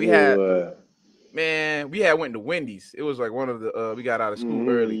 and we had went to Wendy's. It was like one of the we got out of school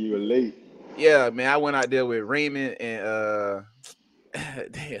early. You were late. Yeah, man, I went out there with Raymond and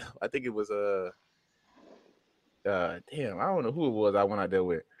damn, I think it was damn, I don't know who it was I went out there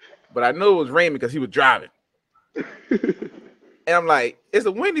with, but I know it was Raymond because he was driving. And I'm like, it's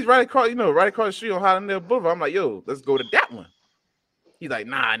a Wendy's right across the street on Hallandale Boulevard. I'm like, yo, let's go to that one. He's like,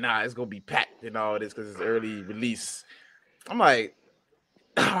 nah, it's gonna be packed and all this because it's early release. I'm like,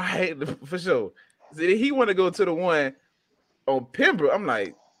 all right, for sure. So he want to go to the one on Pembroke. I'm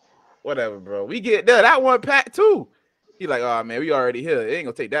like, whatever, bro. We get there. That one packed too. He like, oh man, we already here. It ain't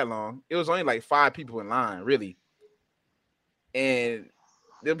gonna take that long. It was only like 5 people in line, really. And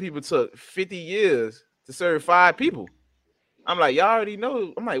them people took 50 years to serve 5 people. I'm like, y'all already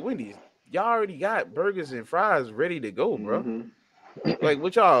know. I'm like, Wendy's, y'all already got burgers and fries ready to go, bro. Mm-hmm. Like,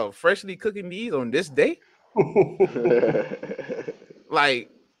 what y'all freshly cooking these on this day?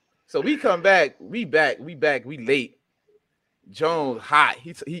 Like, so we come back, we late. Jones hot.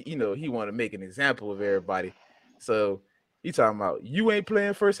 He he want to make an example of everybody. So he talking about you ain't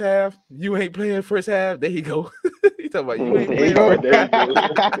playing first half. You ain't playing first half. There he go. He talking about you ain't playing first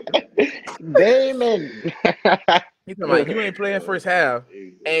half. Damon. He talking about you ain't playing first half,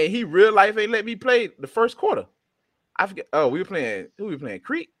 and he real life ain't let me play the first quarter. I forget. Oh, we were playing. Who we playing?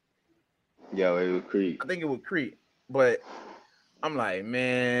 Creek. Yeah, it was Creek. I think it was Creek. But I'm like,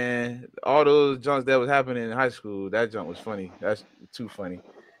 man, all those junks that was happening in high school, that junk was funny. That's too funny.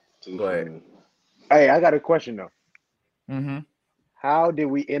 Funny. Hey, I got a question though. Mm-hmm. How did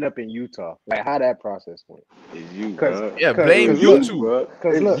we end up in Utah? Like, how that process went? It's you, bro. Yeah, blame YouTube.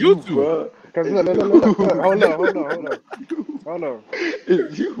 Because look, YouTube. Because look. Hold on.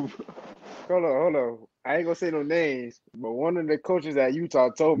 It's you, bro. Hold on. I ain't gonna say no names, but one of the coaches at Utah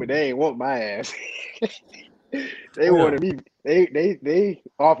told me they ain't want my ass. They wanted me. They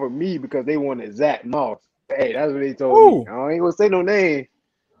offered me because they wanted Zack Moss. Hey, that's what they told me. I ain't gonna say no name.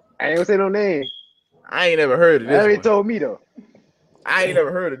 I ain't never heard of this. They told me though. I ain't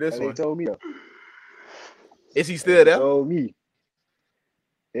never heard of this one. They told me though. Is he still there? They told me.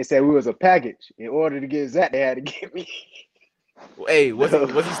 They said we was a package. In order to get Zack, they had to get me. Hey, was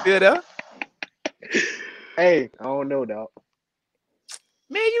he still there? Hey, I don't know, dog.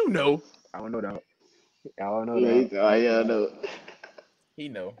 Man, you know. I don't know, dog. I don't know. Yeah, I know. He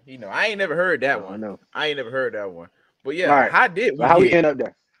know. I ain't never heard that one. No. I ain't never heard that one. But yeah, right. How we end up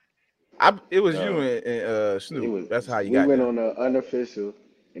there? It was you and Snoop. That's how you got. We went on the unofficial,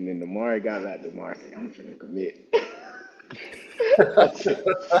 and then Damari got like Damari said, "I'm finna commit."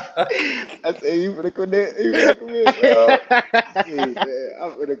 I said, "You finna commit? Bro.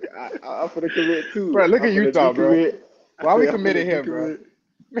 I'm finna commit too." Bro, look at Utah, bro. Why we committed him, bro?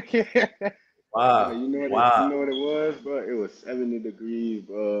 Wow. You know what it was, bro? It was 70 degrees,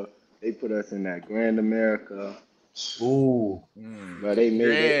 bro. They put us in that Grand America. Ooh. But they made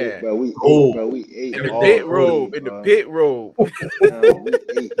it, but we ate in the all pit robe. In the pit robe. We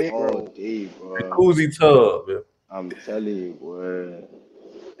ate all day, bro. The koozie tub, man. I'm telling you, boy.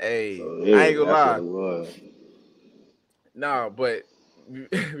 Hey, so I ain't gonna lie. What it was. Nah, but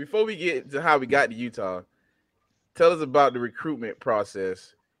before we get to how we got to Utah, tell us about the recruitment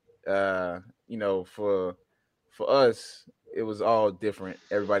process. For us, it was all different.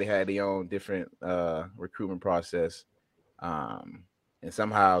 Everybody had their own different recruitment process. And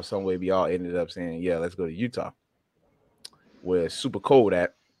somehow, some way, we all ended up saying, yeah, let's go to Utah, where it's super cold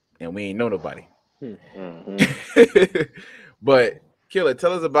at, and we ain't know nobody. But Killer,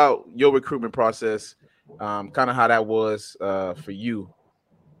 tell us about your recruitment process, kind of how that was for you.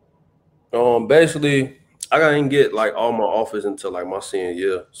 Basically, I didn't get like all my offers until like my senior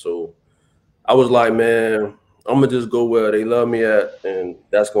year, so I was like, man, I'm gonna just go where they love me at, and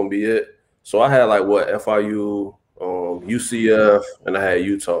that's gonna be it. So I had like FIU, UCF, and I had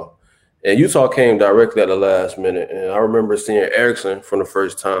Utah. And Utah came directly at the last minute, and I remember seeing Erickson from the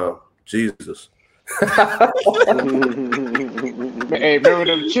first time. Jesus. Hey, remember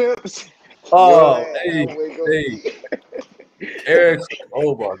them chips? Oh, hey. Erickson,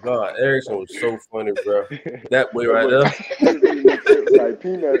 oh my God, Erickson was so funny, bro. That way right there. Like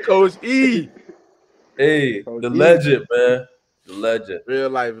peanuts. Coach E. Hey, Coach the legend, man. The legend. Real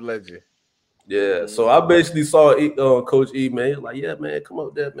life legend. Yeah, so I basically saw Coach E, man. He was like, yeah, man, come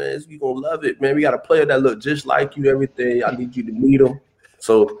up there, man. You gonna love it, man. We got a player that look just like you, everything. I need you to meet him.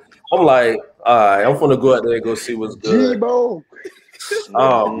 So I'm like, all right, I'm gonna go out there and go see what's good. G-Bo.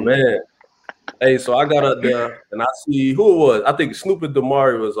 Oh man. Hey, so I got up there and I see who it was. I think Snoop and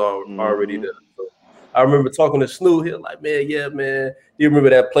Damari was already there. So I remember talking to Snoop. He was like, man, yeah, man. You remember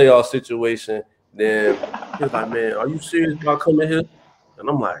that playoff situation? Then he was like, man, are you serious about coming here? And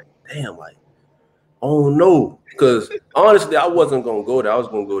I'm like, damn, like, oh no. Because honestly, I wasn't going to go there. I was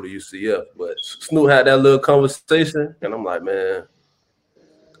going to go to UCF. But Snoop had that little conversation. And I'm like, man,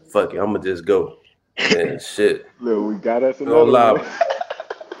 fuck it. I'm going to just go. And shit. Look, we got us I ain't gonna another lie. one.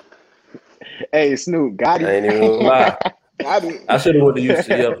 Hey, Snoop, got I him. ain't even gonna lie. Got him. I should have went to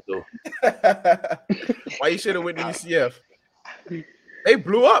UCF though. Why you should have went to UCF? They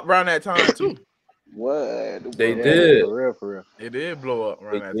blew up around that time too. What? They Yeah, did. For real. It did blow up They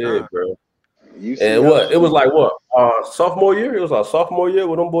around that did, time. bro. UCF, And what? It was like what? Sophomore year? It was our sophomore year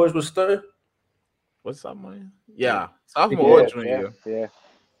when them boys was studying? What's sophomore? Yeah, sophomore or junior year.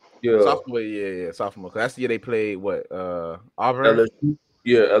 Yeah. Sophomore, yeah. Sophomore. 'Cause that's the year they played what? Auburn. LSU.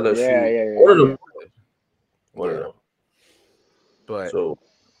 Yeah, LSU. Yeah. One of them. One of them. But So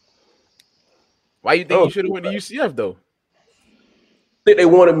why you think you should have went to UCF though? I think they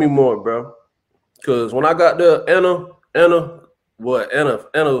wanted me more, bro. Because when I got there, Anna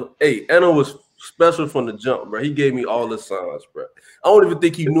was special from the jump, bro. He gave me all the signs, bro. I don't even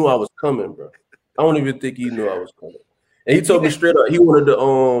think he knew I was coming, bro. I don't even think he knew I was coming. And he told me straight up, he wanted the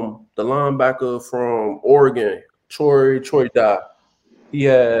linebacker from Oregon, Troy Dye. He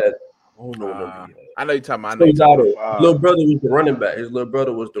had, I don't know what number he had. I know you're talking about. His little brother was the running back. His little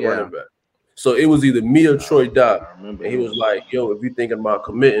brother was the running back. So it was either me or Troy Dye. And he was like, yo, if you're thinking about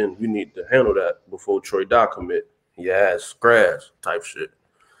committing, you need to handle that before Troy Dye commit. Yeah, scratch type shit.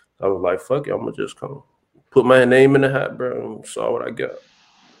 I was like, fuck it, I'm going to just come. Put my name in the hat, bro, and saw what I got.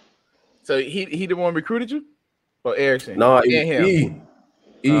 So he the one recruited you? Or Erickson? Nah, E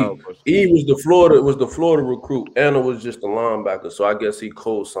was the Florida recruit. Anna was just a linebacker, so I guess he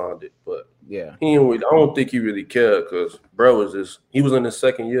co-signed it. But yeah, I don't think he really cared because bro he was in his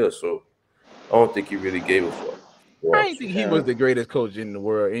second year, so I don't think he really gave a fuck. I didn't think he was the greatest coach in the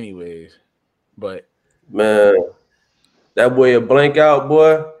world, anyways. But man, that boy a blank out,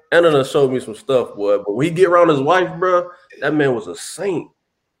 boy. Anna done showed me some stuff, boy. But when he get around his wife, bro, that man was a saint.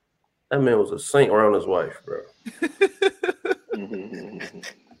 That man was a saint around his wife, bro.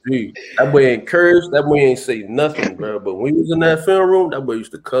 Dude, that boy ain't cursed. That boy ain't say nothing, bro. But when we was in that film room, that boy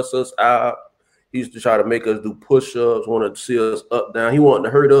used to cuss us out. He used to try to make us do push-ups, wanted to see us up, down. He wanted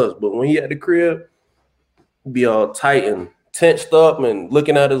to hurt us. But when he at the crib, he'd be all tight and tensed up and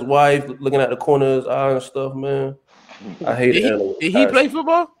looking at his wife, looking at the corner of his eye and stuff, man. I hate it. Did he play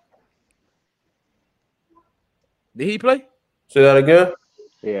football? Did he play? Say that again?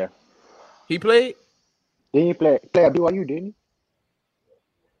 Yeah. He played? Didn't he play at BYU, didn't he?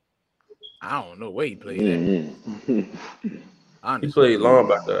 I don't know where he played at. He played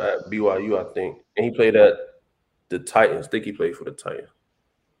linebacker at BYU, I think. And he played at the Titans. I think he played for the Titans.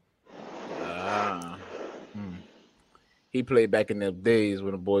 He played back in the days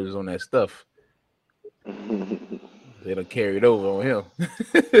when the boys was on that stuff. They done carried over on him.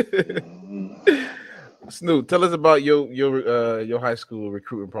 Snoop, tell us about your high school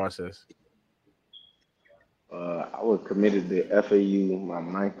recruiting process. I was committed to FAU my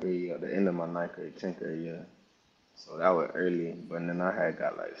ninth grade, at the end of my ninth grade, 10th grade year. So that was early, but then I had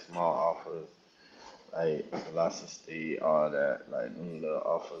got like small offers, like Velocity State, all that, like them little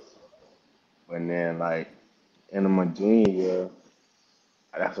offers. But then like end of my junior year,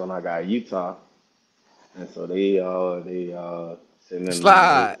 that's when I got Utah, and so they sending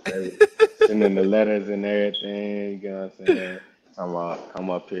sending the letters and everything. You know what I'm saying? Talking about come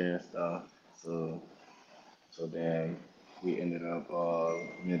up here and stuff. So then we ended up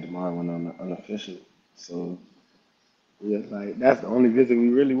me and DeMar went on the unofficial. So we was like that's the only visit we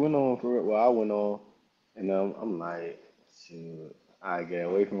really went on for it. Well, I went on, and I'm like, shoot, I get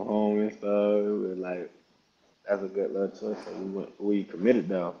away from home and stuff. It was like that's a good little choice. So we committed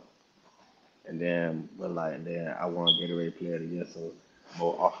though, and then I won Gatorade Player of the Year. So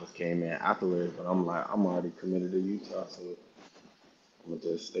more offers came in afterwards, but I'm like I'm already committed to Utah, so I'm gonna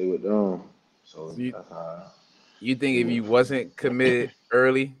just stay with them. So that's how. You think if you wasn't committed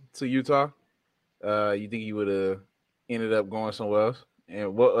early to Utah, you think you would have ended up going somewhere else?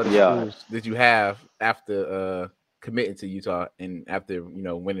 And what other schools did you have after committing to Utah and after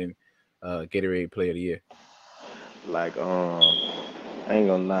winning Gatorade Player of the Year? Like I ain't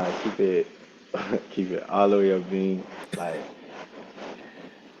gonna lie, keep it all the way up being like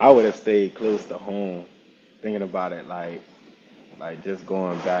I would have stayed close to home. Thinking about it, like just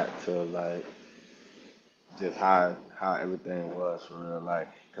going back to like just how everything was for real. Like,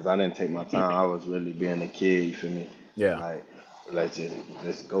 cause I didn't take my time. I was really being a kid. You feel me? Yeah. Like, let's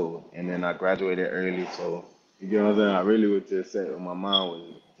just go. And then I graduated early, so you get what I'm saying. I really was just set. My mind was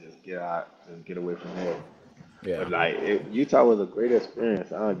just get out, just get away from here. But Yeah. like, Utah was a great experience.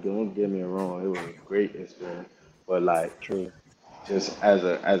 Don't get me wrong. It was a great experience. But like, True. just as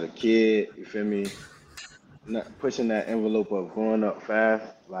a kid, you feel me? Not pushing that envelope of growing up fast,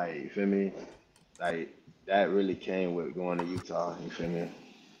 like you feel me? Like that really came with going to Utah. You feel me?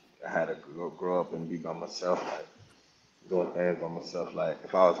 I had to grow up and be by myself, like doing things by myself. Like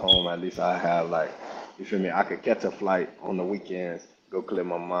if I was home, at least I have like, you feel me? I could catch a flight on the weekends, go clear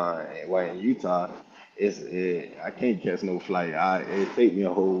my mind. And while in Utah, I can't catch no flight. It take me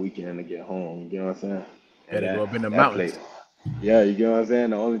a whole weekend to get home. You know what I'm saying? And Better go up in the that play. mountains. Yeah, you get what I'm saying?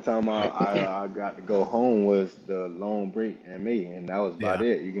 The only time I got to go home was the long break in May, and that was about Yeah.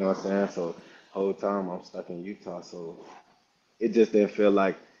 it. You get what I'm saying? So whole time I'm stuck in Utah, so it just didn't feel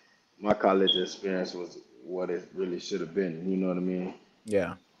like my college experience was what it really should have been. You know what I mean?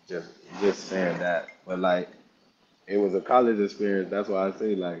 Yeah. Just just saying that, but like it was a college experience. That's why I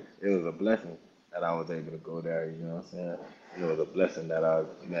say like it was a blessing that I was able to go there. You know what I'm saying? And it was a blessing that I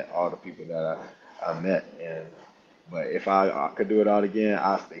met all the people that I met. And but if I could do it all again,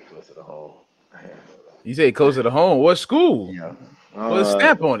 I'll stay closer to home. You say closer to home. What school? Yeah. What Uh,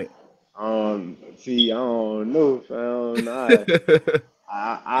 stamp on it? See, I don't know, fam.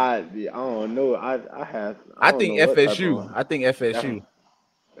 I don't know. I I don't think know what type FSU. of. I think That's, FSU.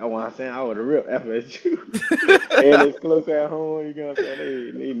 that's why I'm saying I would have ripped FSU. And it's close at home. You know what I'm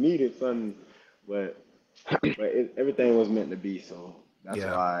saying? They needed something, but everything was meant to be. So that's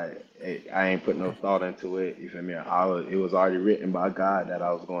Yeah. why I ain't put no thought into it. You feel me? It was already written by God that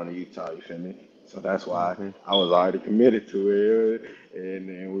I was going to Utah. You feel me? So that's why Hmm. I was already committed to it, and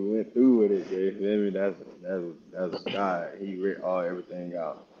we went through with it. You feel me? That's God. He writ all everything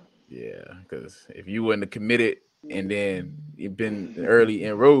out. Yeah. Because if you wouldn't have committed and then you've been early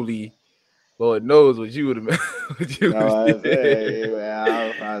enrollee, Lord knows what you would have what you That's would why I have. say,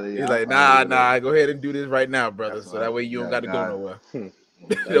 man, He's I like, probably nah, would have. nah, go ahead and do this right now, brother. That's So why, that way you don't yeah, got to go God, nowhere.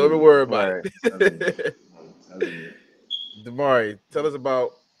 I'm Don't telling even you, worry about Right. I'm telling you, it. I'm telling you. Damari, tell us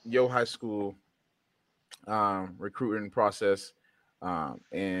about your high school recruiting process,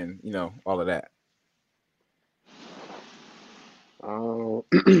 and all of that. Um,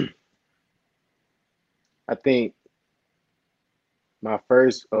 I think my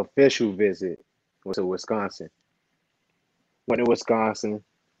first official visit was to Wisconsin. Went to Wisconsin.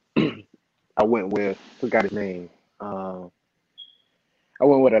 I went with forgot his name. Um, I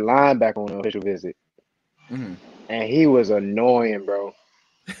went with a linebacker on the official visit, Hmm. and he was annoying, bro.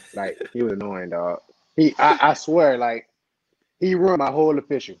 Like he was annoying, dog. I swear, like he ruined my whole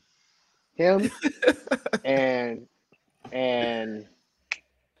official. Him and and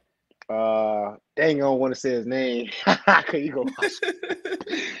dang, I don't want to say his name. Cause you go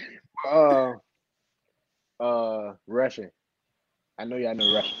uh Russian. I know y'all know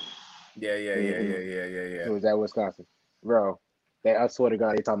Russian. Yeah, yeah, yeah, Hmm. yeah, yeah, yeah, It yeah. was at Wisconsin, bro. I swear to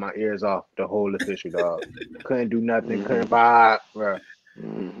God, they talked my ears off the whole official dog. Couldn't do nothing, couldn't Hmm. vibe, bro. It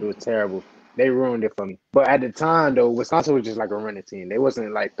Hmm. was terrible. They ruined it for me. But at the time, though, Wisconsin was just like a running team. They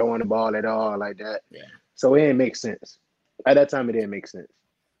wasn't like throwing the ball at all like that. Yeah. So it didn't make sense. At that time, it didn't make sense.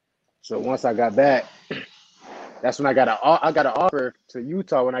 So once I got back, that's when I got an offer to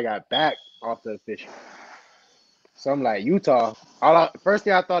Utah when I got back off the official. So I'm like Utah. First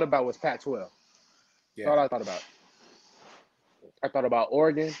thing I thought about was Pac-12. That's all Yeah. I thought about. I thought about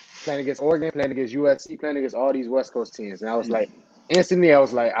Oregon, playing against USC, playing against all these West Coast teams, and I was like, instantly, I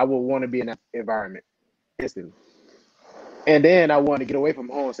was like, I would want to be in that environment instantly. And then I wanted to get away from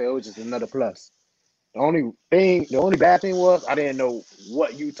home, so it was just another plus. The only bad thing was I didn't know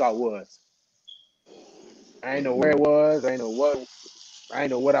what Utah was. I didn't know where it was. I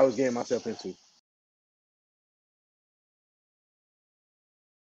didn't know what I was getting myself into.